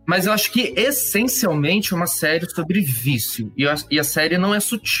meio. Mas eu acho que, essencialmente, é uma série sobre vício. E a série não é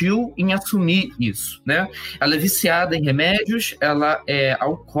sutil em assumir isso, né? Ela é viciada em remédios, ela é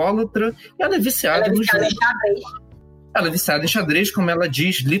alcoólatra, e ela é viciada no jogo. Ela é viciada em xadrez, como ela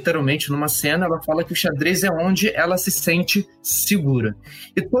diz literalmente numa cena. Ela fala que o xadrez é onde ela se sente segura.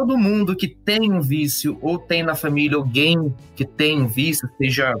 E todo mundo que tem um vício, ou tem na família alguém que tem um vício,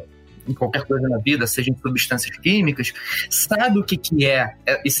 seja em qualquer coisa na vida, seja em substâncias químicas, sabe o que é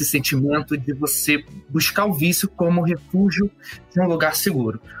esse sentimento de você buscar o vício como refúgio de um lugar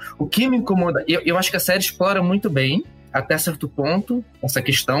seguro. O que me incomoda, eu acho que a série explora muito bem, até certo ponto, essa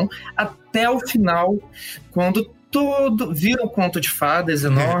questão, até o final, quando tudo vira um conto de fadas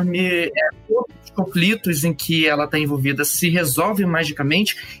enorme, todos os conflitos em que ela está envolvida se resolvem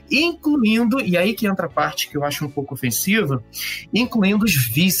magicamente, incluindo, e aí que entra a parte que eu acho um pouco ofensiva, incluindo os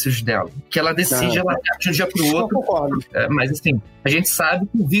vícios dela, que ela decide ela de um dia para o outro. Mas assim, a gente sabe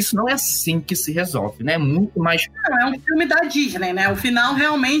que o vício não é assim que se resolve, né? É muito mais... É um filme da Disney, né? O final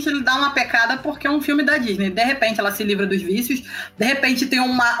realmente ele dá uma pecada porque é um filme da Disney. De repente ela se livra dos vícios, de repente tem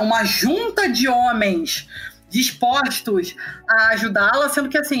uma junta de homens dispostos a ajudá-la, sendo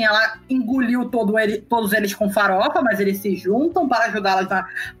que assim, ela engoliu todos eles com farofa, mas eles se juntam para ajudá-la na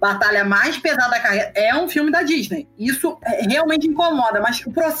batalha mais pesada da carreira. É um filme da Disney. Isso realmente incomoda, mas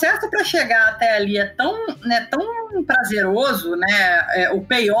o processo para chegar até ali é tão prazeroso, né? O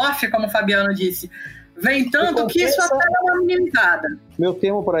payoff, como o Fabiano disse, vem tanto que isso até é uma minimizada. Meu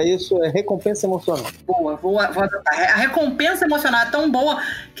termo para isso é recompensa emocional. Boa, vou adotar. A recompensa emocional é tão boa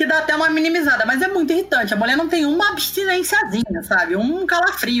que dá até uma minimizada, mas é muito irritante. A mulher não tem uma abstinênciazinha, sabe? Um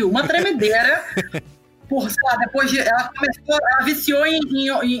calafrio, uma tremedeira. Sei lá, depois ela viciou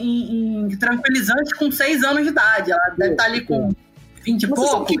em tranquilizante com 6 anos de idade. Ela deve estar ali com 20 e pouco.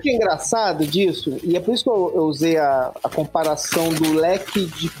 Sabe o que é engraçado disso? E é por isso que eu usei a comparação do leque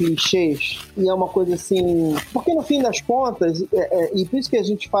de clichês. E é uma coisa assim... Porque no fim das contas, e por isso que a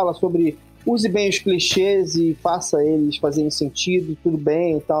gente fala sobre use bem os clichês e faça eles fazerem sentido, tudo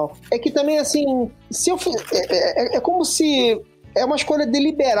bem e tal. É que também, assim, é como se... É uma escolha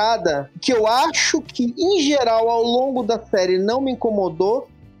deliberada, que eu acho que, em geral, ao longo da série não me incomodou,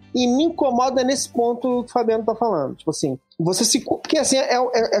 e me incomoda nesse ponto que o Fabiano tá falando. Tipo assim, porque assim,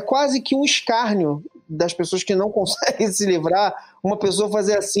 é quase que um escárnio das pessoas que não conseguem se livrar, uma pessoa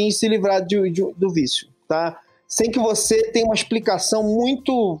fazer assim e se livrar do vício, tá? Sem que você tenha uma explicação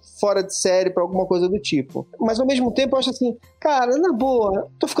muito fora de série pra alguma coisa do tipo. Mas ao mesmo tempo eu acho assim, cara, na boa,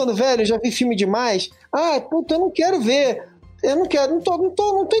 tô ficando velho, já vi filme demais, puta, eu não quero ver, não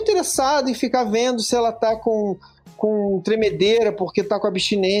tô interessado em ficar vendo se ela tá com tremedeira porque tá com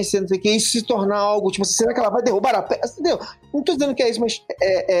abstinência, não sei o que, isso se tornar algo, tipo, será que ela vai derrubar a peça? Entendeu? Não tô dizendo que é isso, mas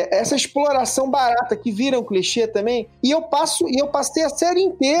essa exploração barata que vira um clichê também, e eu passei a série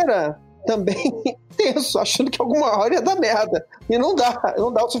inteira também tenso, achando que alguma hora ia dar merda. E não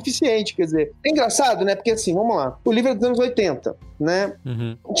dá o suficiente, quer dizer. É engraçado, né? Porque assim, vamos lá, o livro é dos anos 80, né?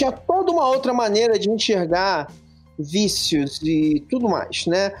 Uhum. Tinha toda uma outra maneira de enxergar vícios e tudo mais,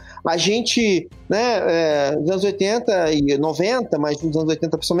 né? A gente, né, nos anos 80 e 90, mas nos anos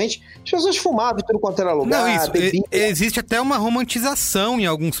 80 principalmente, as pessoas fumavam de tudo quanto era lugar. Não, isso, existe até uma romantização em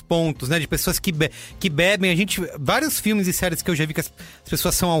alguns pontos, né, de pessoas que bebem. Vários filmes e séries que eu já vi que as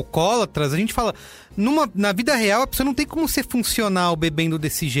pessoas são alcoólatras, a gente fala, na vida real a pessoa não tem como ser funcional bebendo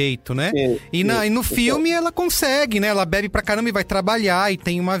desse jeito, né? E no filme ela consegue, né? Ela bebe pra caramba e vai trabalhar e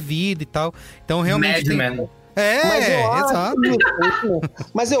tem uma vida e tal. Então realmente exato.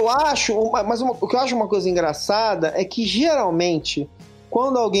 Mas o que eu acho uma coisa engraçada é que geralmente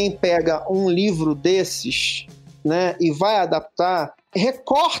quando alguém pega um livro desses, né, e vai adaptar,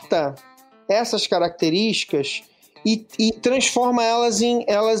 recorta essas características e transforma elas em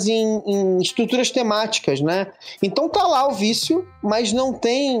estruturas temáticas, né? Então tá lá o vício, mas não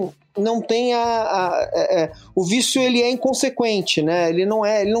tem o vício, ele é inconsequente, né? Ele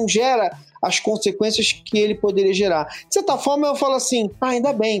não gera as consequências que ele poderia gerar. De certa forma, eu falo assim,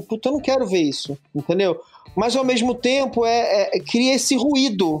 ainda bem, puta, eu não quero ver isso, entendeu? Mas, ao mesmo tempo, cria esse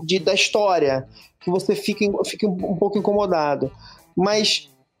ruído da história, que você fica um pouco incomodado. Mas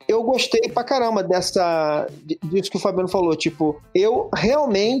eu gostei pra caramba disso que o Fabiano falou. Tipo, eu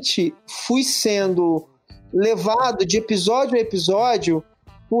realmente fui sendo levado de episódio a episódio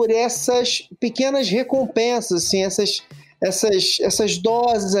por essas pequenas recompensas, assim, essas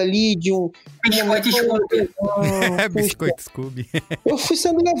doses ali de um... Biscoito Scooby. Biscoito Scooby. Eu fui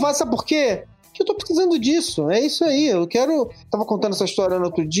sendo levado, sabe por quê? Porque eu tô precisando disso, é isso aí. Tava contando essa história no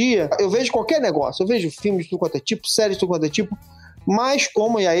outro dia. Eu vejo qualquer negócio, eu vejo filmes de tudo quanto é tipo, séries de tudo quanto é tipo, mas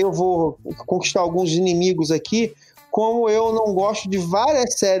e aí eu vou conquistar alguns inimigos aqui, como eu não gosto de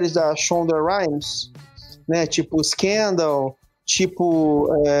várias séries da Shonda Rhimes, né, tipo Scandal, tipo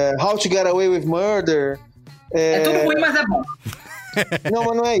How to Get Away with Murder. É tudo ruim, mas é bom. Não,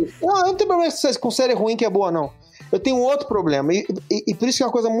 mas não é isso. Não, eu não tenho problema com série ruim que é boa, não. Eu tenho um outro problema, e por isso que é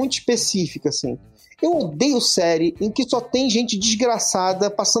uma coisa muito específica, assim. Eu odeio série em que só tem gente desgraçada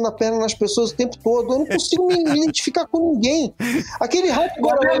passando a perna nas pessoas o tempo todo. Eu não consigo me identificar com ninguém. Aquele hype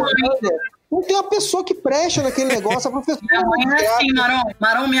não tem uma pessoa que presta naquele negócio. A professora minha mãe é assim,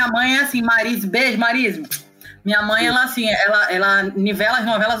 Marom, minha mãe é assim, Maris, beijo, Maris. Minha mãe, ela assim, ela nivela as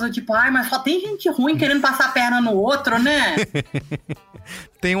novelas do tipo, mas só tem gente ruim querendo passar a perna no outro, né?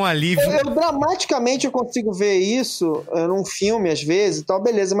 Tem um alívio. Eu dramaticamente eu consigo ver isso num filme, às vezes, e tal,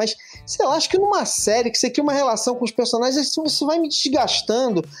 beleza, mas, sei lá, acho que numa série, que você cria uma relação com os personagens, isso vai me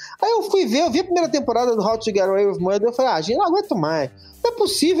desgastando. Aí eu vi a primeira temporada do How to Get Away with Murder, eu falei, gente, não aguento mais. Não é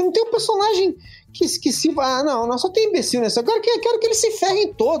possível, não tem um personagem que se... não, só tem imbecil nessa. Agora eu quero que eles se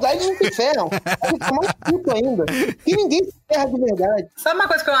ferrem todos. Aí eles não se ferram. Aí fica mais puto ainda. E ninguém se ferra de verdade. Sabe uma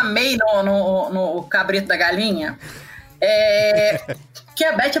coisa que eu amei no Cabrito da Galinha? Que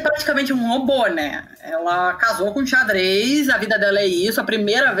a Beth é praticamente um robô, né? Ela casou com xadrez, a vida dela é isso, a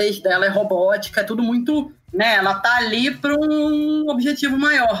primeira vez dela é robótica, é tudo muito... né? Ela tá ali pra um objetivo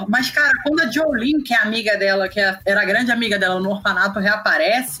maior. Mas, cara, quando a Jolene, que é amiga dela, que era a grande amiga dela no orfanato,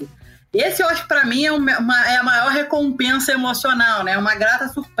 reaparece... Esse eu acho que pra mim é a maior recompensa emocional, né? Uma grata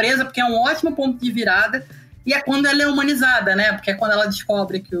surpresa, porque é um ótimo ponto de virada. E é quando ela é humanizada, né? Porque é quando ela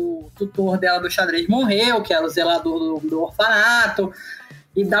descobre que o tutor dela do xadrez morreu, que era o zelador do orfanato.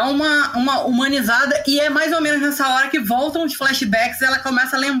 E dá uma humanizada. E é mais ou menos nessa hora que voltam os flashbacks e ela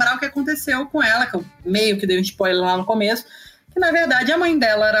começa a lembrar o que aconteceu com ela, que eu meio que dei um spoiler lá no começo. Que, na verdade, a mãe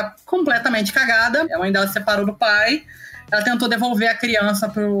dela era completamente cagada. A mãe dela se separou do pai. Ela tentou devolver a criança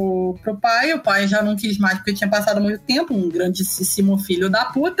pro pai, o pai já não quis mais porque tinha passado muito tempo, um grandíssimo filho da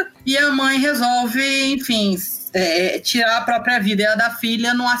puta, e a mãe resolve, enfim, tirar a própria vida e a da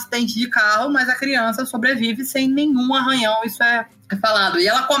filha num acidente de carro, mas a criança sobrevive sem nenhum arranhão, isso é falado. E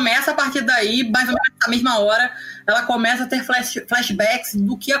ela começa a partir daí, mais ou menos na mesma hora, ela começa a ter flashbacks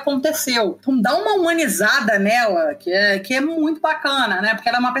do que aconteceu. Então dá uma humanizada nela, que é muito bacana, né? Porque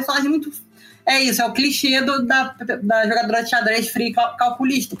ela é uma personagem muito... É isso, é o clichê da jogadora de xadrez fria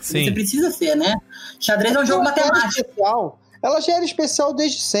calculista. Sim. Você precisa ser, né? Xadrez é um jogo matemático. Ela já era especial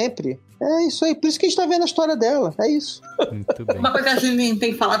desde sempre. É isso aí, por isso que a gente tá vendo a história dela. É isso. Muito bem. Uma coisa que a gente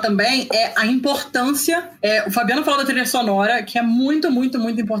tem que falar também é a importância. O Fabiano falou da trilha sonora, que é muito, muito,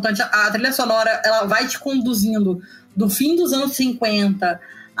 muito importante. A trilha sonora, ela vai te conduzindo do fim dos anos 50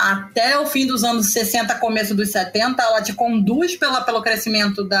 até o fim dos anos 60, começo dos 70, ela te conduz pelo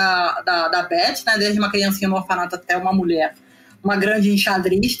crescimento da Beth, né? Desde uma criancinha no orfanato até uma mulher, uma grande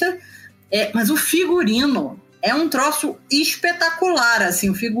enxadrista. Mas o figurino é um troço espetacular,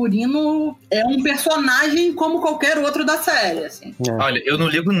 assim. O figurino é um personagem como qualquer outro da série, assim. Olha, eu não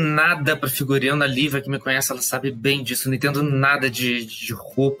ligo nada pra figurino. A Lívia, que me conhece, ela sabe bem disso. Eu não entendo nada de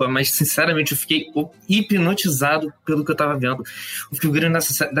roupa, mas, sinceramente, eu fiquei hipnotizado pelo que eu tava vendo. O figurino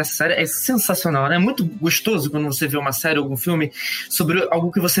dessa série é sensacional, né? É muito gostoso quando você vê uma série ou algum filme sobre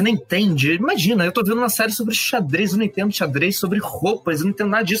algo que você não entende. Imagina, eu tô vendo uma série sobre xadrez, eu não entendo xadrez, sobre roupas, eu não entendo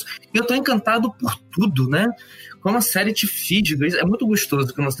nada disso. E eu tô encantado por tudo, né? Como a série te fisga. É muito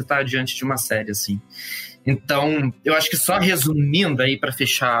gostoso quando você tá diante de uma série, assim. Então, eu acho que só resumindo aí para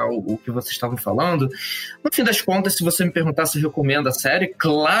fechar o que vocês estavam falando, no fim das contas, se você me perguntar se eu recomendo a série,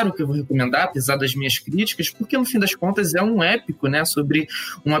 claro que eu vou recomendar, apesar das minhas críticas, porque no fim das contas é um épico, né, sobre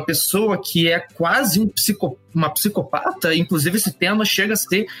uma pessoa que é quase uma psicopata. Inclusive esse tema chega a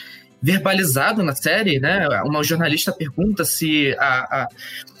ser verbalizado na série, né? Uma jornalista pergunta se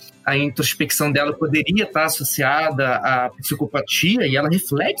a introspecção dela poderia estar associada à psicopatia, e ela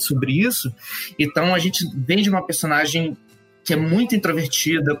reflete sobre isso. Então a gente vem de uma personagem que é muito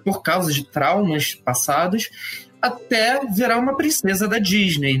introvertida por causa de traumas passados, até virar uma princesa da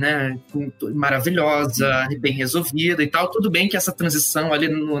Disney, né? Maravilhosa, bem resolvida e tal. Tudo bem que essa transição ali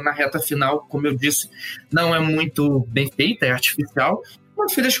na reta final, como eu disse, não é muito bem feita, é artificial. Mas,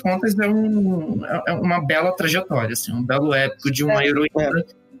 no fim das contas, é uma bela trajetória, assim, um belo épico de uma heroína.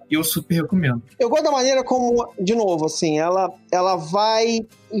 E eu super recomendo. Eu gosto da maneira como, de novo, assim, ela vai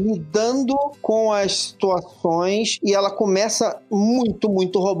lidando com as situações e ela começa muito,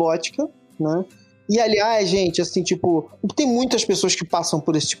 muito robótica, né? E, aliás, gente, assim, tipo, tem muitas pessoas que passam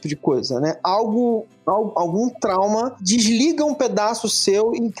por esse tipo de coisa, né? Algum trauma desliga um pedaço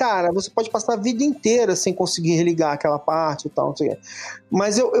seu e, cara, você pode passar a vida inteira sem conseguir religar aquela parte e tal, não sei o quê.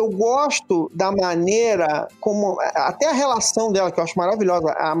 Mas eu gosto da maneira como... Até a relação dela, que eu acho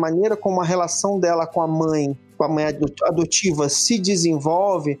maravilhosa, a maneira como a relação dela com a mãe adotiva se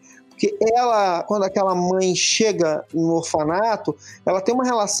desenvolve... Porque ela, quando aquela mãe chega no orfanato, ela tem uma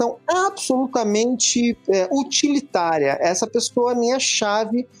relação absolutamente utilitária. Essa pessoa é a minha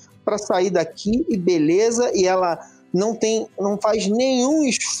chave para sair daqui e beleza, e ela não faz nenhum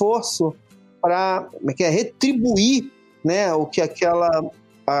esforço para retribuir, né, o que aquela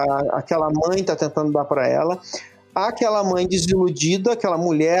mãe está tentando dar para ela. Aquela mãe desiludida, aquela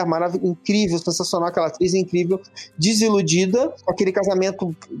mulher maravilhosa, incrível, sensacional, aquela atriz incrível, desiludida, com aquele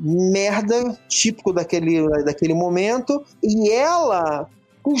casamento merda, típico daquele momento, e ela,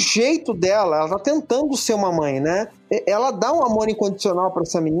 o jeito dela, ela tá tentando ser uma mãe, né? Ela dá um amor incondicional para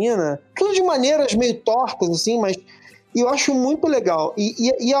essa menina, tudo de maneiras meio tortas, assim, mas eu acho muito legal.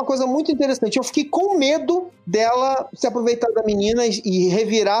 E é uma coisa muito interessante. Eu fiquei com medo dela se aproveitar da menina e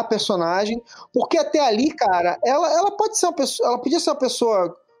revirar a personagem, porque até ali, cara, ela pode ser uma pessoa, ela podia ser uma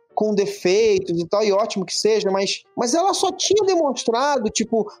pessoa com defeitos e tal, e ótimo que seja, mas ela só tinha demonstrado,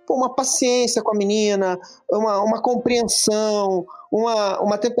 tipo, uma paciência com a menina, uma compreensão,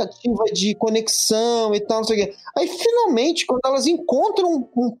 uma tentativa de conexão e tal, não sei o quê. Aí, finalmente, quando elas encontram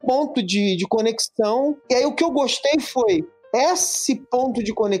um ponto de conexão, e aí o que eu gostei foi, esse ponto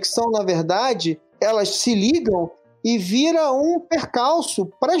de conexão, na verdade, elas se ligam e vira um percalço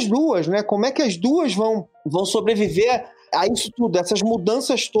para as duas, né? Como é que as duas vão sobreviver a isso tudo, essas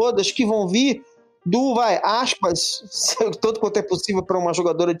mudanças todas que vão vir do, aspas, tanto quanto é possível para uma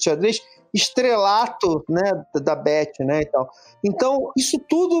jogadora de xadrez, estrelato, né, da Beth, né, e tal. Então, isso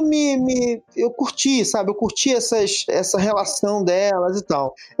tudo eu curti, sabe? Eu curti essa relação delas e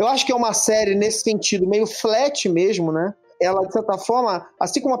tal. Eu acho que é uma série, nesse sentido, meio flat mesmo, né? Ela, de certa forma,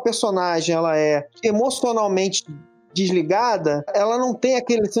 assim como a personagem, ela é emocionalmente desligada, ela não tem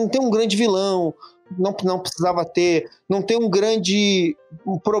você não tem um grande vilão, não precisava ter, não tem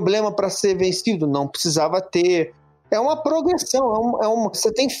um problema para ser vencido, não precisava ter. É uma progressão, você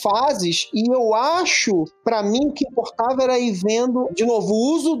tem fases, e eu acho, para mim, o que importava era ir vendo, de novo,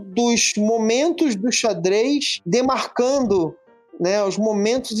 o uso dos momentos do xadrez, demarcando, né, os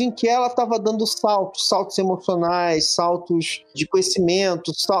momentos em que ela estava dando saltos emocionais, saltos de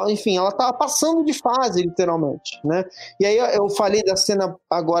conhecimento, enfim, ela estava passando de fase, literalmente, né? E aí eu falei da cena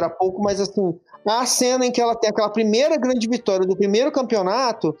agora há pouco, mas assim, a cena em que ela tem aquela primeira grande vitória do primeiro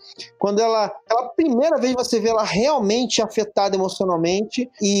campeonato, quando aquela primeira vez você vê ela realmente afetada emocionalmente,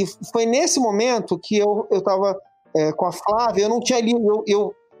 e foi nesse momento que eu tava com a Flávia, eu não tinha lido,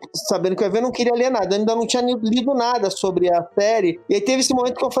 eu sabendo que eu ia ver, eu não queria ler nada, eu ainda não tinha lido nada sobre a série, e aí teve esse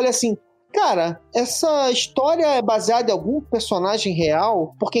momento que eu falei assim, cara, essa história é baseada em algum personagem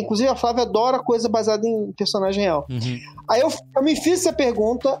real? Porque, inclusive, a Flávia adora coisa baseada em personagem real. Uhum. Aí eu me fiz essa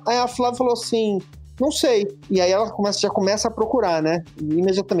pergunta, aí a Flávia falou assim, não sei. E aí ela já começa a procurar, né?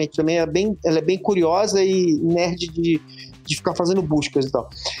 Imediatamente. Também ela é bem curiosa e nerd de ficar fazendo buscas e tal.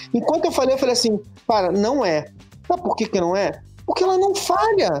 Enquanto eu falei assim, para, não é. Sabe por que não é? Porque ela não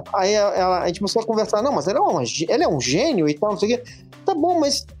falha. Aí a gente começou a conversar, não, mas ela é um gênio e tal, não sei o quê. Tá bom,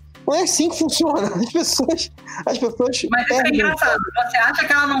 mas não é assim que funciona. As pessoas Mas isso é engraçado. Você acha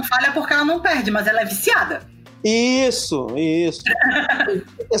que ela não falha porque ela não perde, mas ela é viciada. Isso.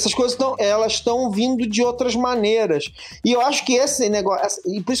 Essas coisas elas estão vindo de outras maneiras. E eu acho que esse negócio...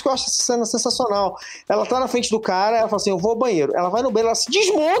 E por isso que eu acho essa cena sensacional. Ela tá na frente do cara, ela fala assim, eu vou ao banheiro. Ela vai no banheiro, ela se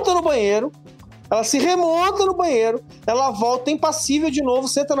desmonta no banheiro, ela se remonta no banheiro, ela volta impassível de novo,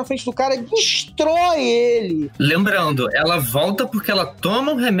 senta na frente do cara e destrói ele. Lembrando, ela volta porque ela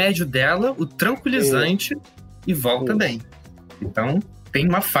toma o remédio dela, o tranquilizante, e volta bem. Então, tem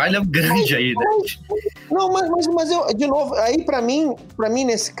uma falha grande aí, né? Não, mas eu, de novo, aí pra mim,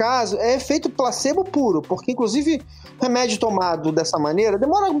 nesse caso, é efeito placebo puro, porque, inclusive, remédio tomado dessa maneira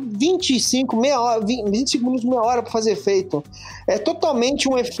demora 25 minutos, meia hora pra fazer efeito. É totalmente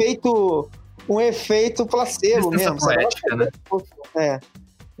um efeito placebo mesmo. Poética, né?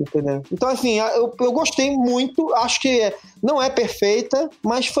 Entendeu? Então, assim, eu gostei muito, acho que não é perfeita,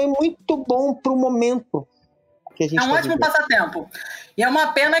 mas foi muito bom pro momento que a gente É um ótimo passatempo. E é uma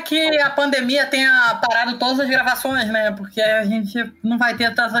pena que a pandemia tenha parado todas as gravações, né? Porque a gente não vai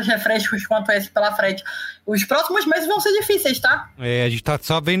ter tantos refrescos quanto esse pela frente. Os próximos meses vão ser difíceis, tá? A gente tá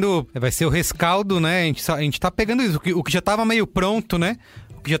só vendo, vai ser o rescaldo, né? A gente tá pegando isso, o que já tava meio pronto, né?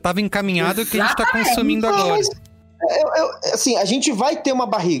 O que já tava encaminhado, que a gente tá consumindo agora. Mas, assim, a gente vai ter uma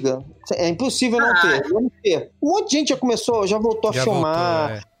barriga. É impossível não ter. Vamos ter. Um monte de gente já voltou a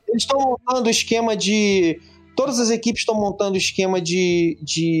filmar. Eles estão montando o esquema de... Todas as equipes estão montando o esquema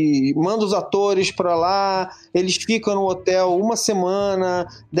de manda os atores pra lá, eles ficam no hotel 1 semana,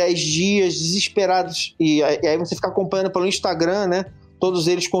 10 dias, desesperados. E aí você fica acompanhando pelo Instagram, né? Todos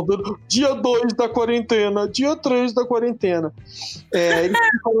eles contando dia 2 da quarentena, dia 3 da quarentena. Eles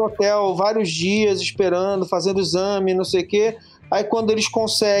ficam no hotel vários dias esperando, fazendo exame, não sei o quê. Aí quando eles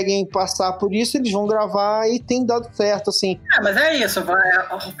conseguem passar por isso, eles vão gravar e tem dado certo, assim. Mas é isso,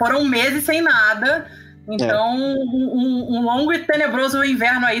 foram meses sem nada. Então, um longo e tenebroso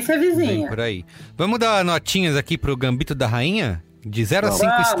inverno aí, você vizinha. Por aí. Vamos dar notinhas aqui pro Gambito da Rainha? De 0 a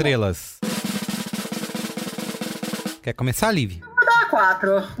 5 estrelas. Quer começar, Liv? Vou dar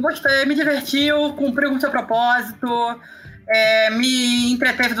 4. Gostei, me divertiu, cumpriu com o seu propósito, me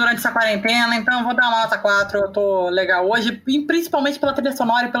entreteve durante essa quarentena, então vou dar uma nota 4. Eu tô legal hoje, principalmente pela trilha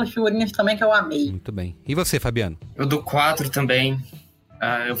sonora e pelas figurinhas também, que eu amei. Muito bem. E você, Fabiano? Eu dou 4 também.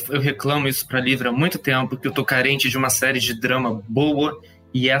 Eu reclamo isso pra Livre há muito tempo, que eu tô carente de uma série de drama boa,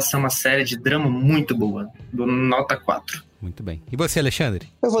 e essa é uma série de drama muito boa. Dou nota 4. Muito bem. E você, Alexandre?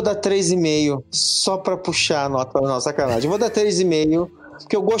 Eu vou dar 3,5, só pra puxar a nota. Não, sacanagem. Eu vou dar 3,5,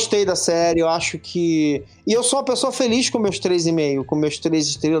 porque eu gostei da série, eu acho que... E eu sou uma pessoa feliz com meus 3,5, com meus 3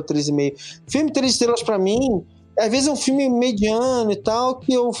 estrelas, 3,5. Filme 3 estrelas pra mim, às vezes é um filme mediano e tal,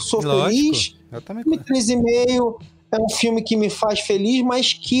 que eu sou feliz. Eu também. Filme 3,5... É um filme que me faz feliz,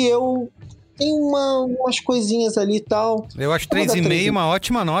 mas que eu tenho umas coisinhas ali e tal. Eu acho 3,5 uma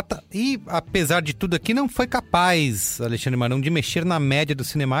ótima nota. E, apesar de tudo aqui, não foi capaz, Alexandre Marão, de mexer na média do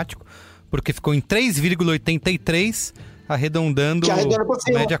cinemático, porque ficou em 3,83, arredondando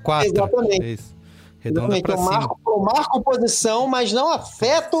média 4. Exatamente. Isso. Arredonda pra cima. Eu marco posição, mas não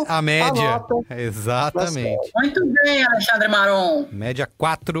afeto a média. A nota. Exatamente. Muito bem, Alexandre Marão. Média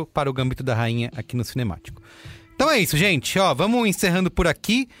 4 para o Gambito da Rainha aqui no Cinemático. Então é isso, gente. Vamos encerrando por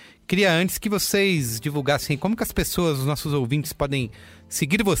aqui. Queria antes que vocês divulgassem como que as pessoas, os nossos ouvintes, podem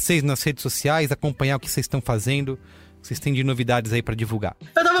seguir vocês nas redes sociais, acompanhar o que vocês estão fazendo, o que vocês têm de novidades aí pra divulgar.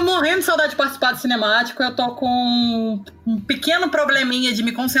 Eu tava morrendo de saudade de participar do Cinemático. Eu tô com um pequeno probleminha de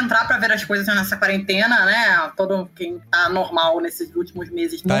me concentrar pra ver as coisas nessa quarentena, né? Todo quem tá normal nesses últimos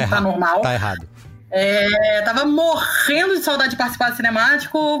meses não tá normal. Tá errado. Tava morrendo de saudade de participar do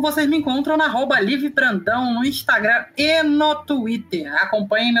Cinemático. Vocês me encontram na @LivBrandão no Instagram e no Twitter.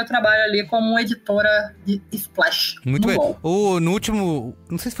 Acompanhem meu trabalho ali como editora de Splash. Muito bem. No último,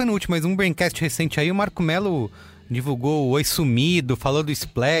 não sei se foi no último, mas um Braincast recente aí, o Marco Melo divulgou o Oi Sumido, falou do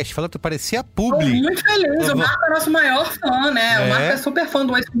Splash, falou que parecia publi. Tô muito feliz, o Marco é nosso maior fã, né? O Marco é super fã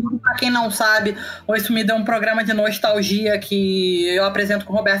do Oi Sumido. Pra quem não sabe, o Oi Sumido é um programa de nostalgia que eu apresento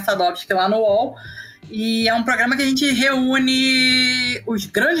com o Roberto Sadovski lá no UOL. E é um programa que a gente reúne os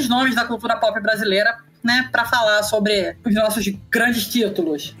grandes nomes da cultura pop brasileira, né, pra falar sobre os nossos grandes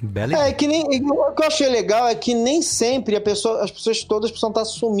títulos. O que eu achei legal é que nem sempre as pessoas todas precisam estar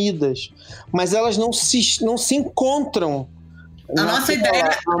sumidas, mas elas não se encontram. A nossa ideia,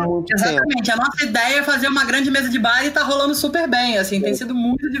 exatamente, a nossa ideia é fazer uma grande mesa de bar e tá rolando super bem, assim, tem sido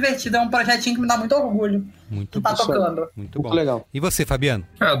muito divertido, é um projetinho que me dá muito orgulho. Muito bom. Tá tocando. Muito bom. Legal. E você, Fabiano?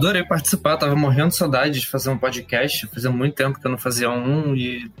 Eu adorei participar, tava morrendo de saudade de fazer um podcast, fazia muito tempo que eu não fazia um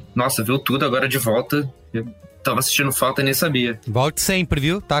e, nossa, viu tudo agora de volta. Eu tava assistindo falta e nem sabia. Volte sempre,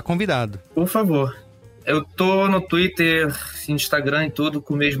 viu? Tá convidado. Por favor. Eu tô no Twitter, Instagram e tudo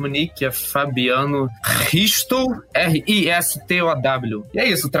com o mesmo nick, é Fabiano Ristow, R-I-S-T-O-W. E é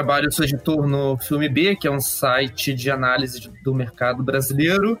isso, eu sou editor no Filme B, que é um site de análise do mercado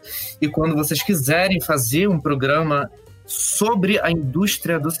brasileiro. E quando vocês quiserem fazer um programa sobre a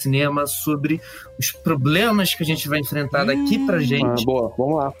indústria do cinema, sobre os problemas que a gente vai enfrentar daqui pra gente. Boa,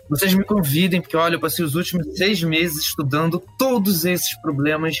 vamos lá. Vocês me convidem, porque olha, eu passei os últimos 6 meses estudando todos esses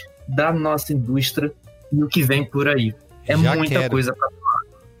problemas da nossa indústria e o que vem por aí. É Já muita quero. Coisa pra falar.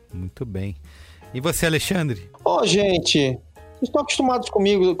 Muito bem. E você, Alexandre? Gente, vocês estão acostumados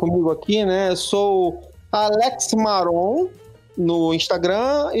comigo aqui, né? Eu sou Alex Maron no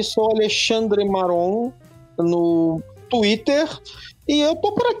Instagram e sou Alexandre Maron no Twitter. E eu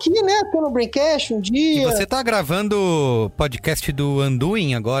tô por aqui, né? Tô no Braincast um dia. E você tá gravando podcast do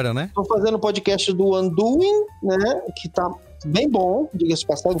Undoing agora, né? Tô fazendo podcast do Undoing, né? Que tá bem bom, diga-se de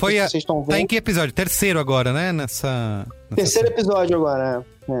passagem. Foi vocês estão vendo. Tá em que episódio? Terceiro agora, né? Terceiro episódio agora,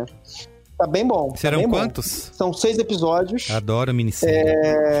 né? Tá bem bom. Serão bem quantos? Bom. São 6 episódios. Adoro minissérie.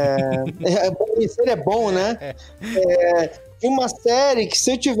 Minissérie é bom, né? De uma série que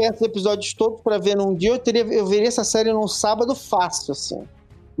se eu tivesse os episódios todos pra ver num dia, eu veria essa série num sábado fácil, assim.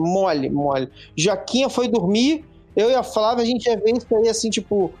 Mole. Jaquinha foi dormir, eu e a Flávia, a gente ia ver isso aí, assim,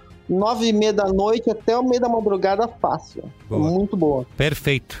 tipo, 9h30 da noite até o meio da madrugada fácil. Boa. Muito boa.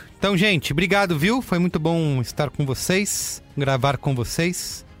 Perfeito. Então, gente, obrigado, viu? Foi muito bom estar com vocês, gravar com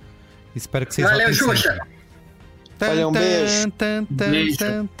vocês. Espero que vocês Valeu, Xuxa. Valeu, um beijo.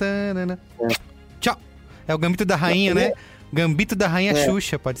 Tchau. É o Gambito da Rainha, né? Gambito da Rainha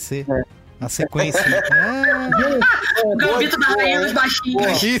Xuxa, pode ser. A sequência. Gambito da Rainha dos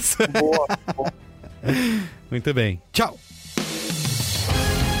baixinhos. Isso. Boa. Muito bem. Tchau.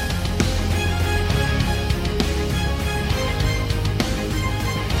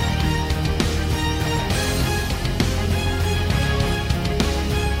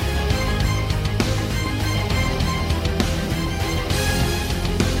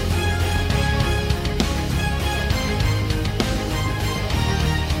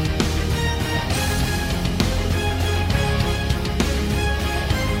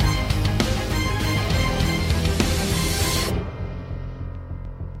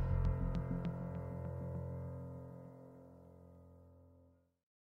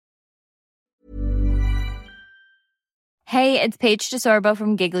 Hey, it's Paige DeSorbo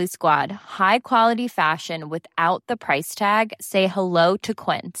from Giggly Squad. High quality fashion without the price tag. Say hello to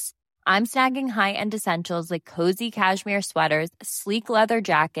Quince. I'm snagging high-end essentials like cozy cashmere sweaters, sleek leather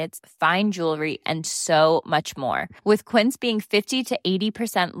jackets, fine jewelry, and so much more. With Quince being 50 to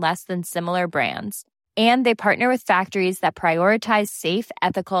 80% less than similar brands. And they partner with factories that prioritize safe,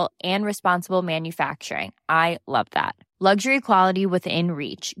 ethical, and responsible manufacturing. I love that. Luxury quality within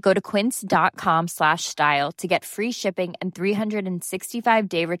reach. Go to quince.com/style to get free shipping and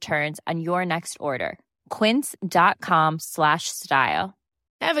 365-day returns on your next order. Quince.com/style.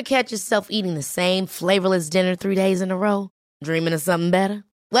 Ever catch yourself eating the same flavorless dinner 3 days in a row? Dreaming of something better?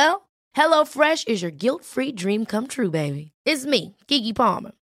 Well, HelloFresh is your guilt-free dream come true, baby. It's me, Keke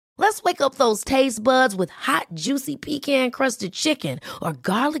Palmer. Let's wake up those taste buds with hot, juicy pecan-crusted chicken or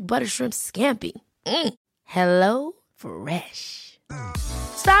garlic butter shrimp scampi. HelloFresh.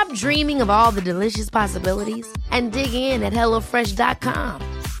 Stop dreaming of all the delicious possibilities and dig in at HelloFresh.com.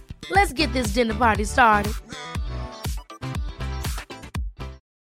 Let's get this dinner party started.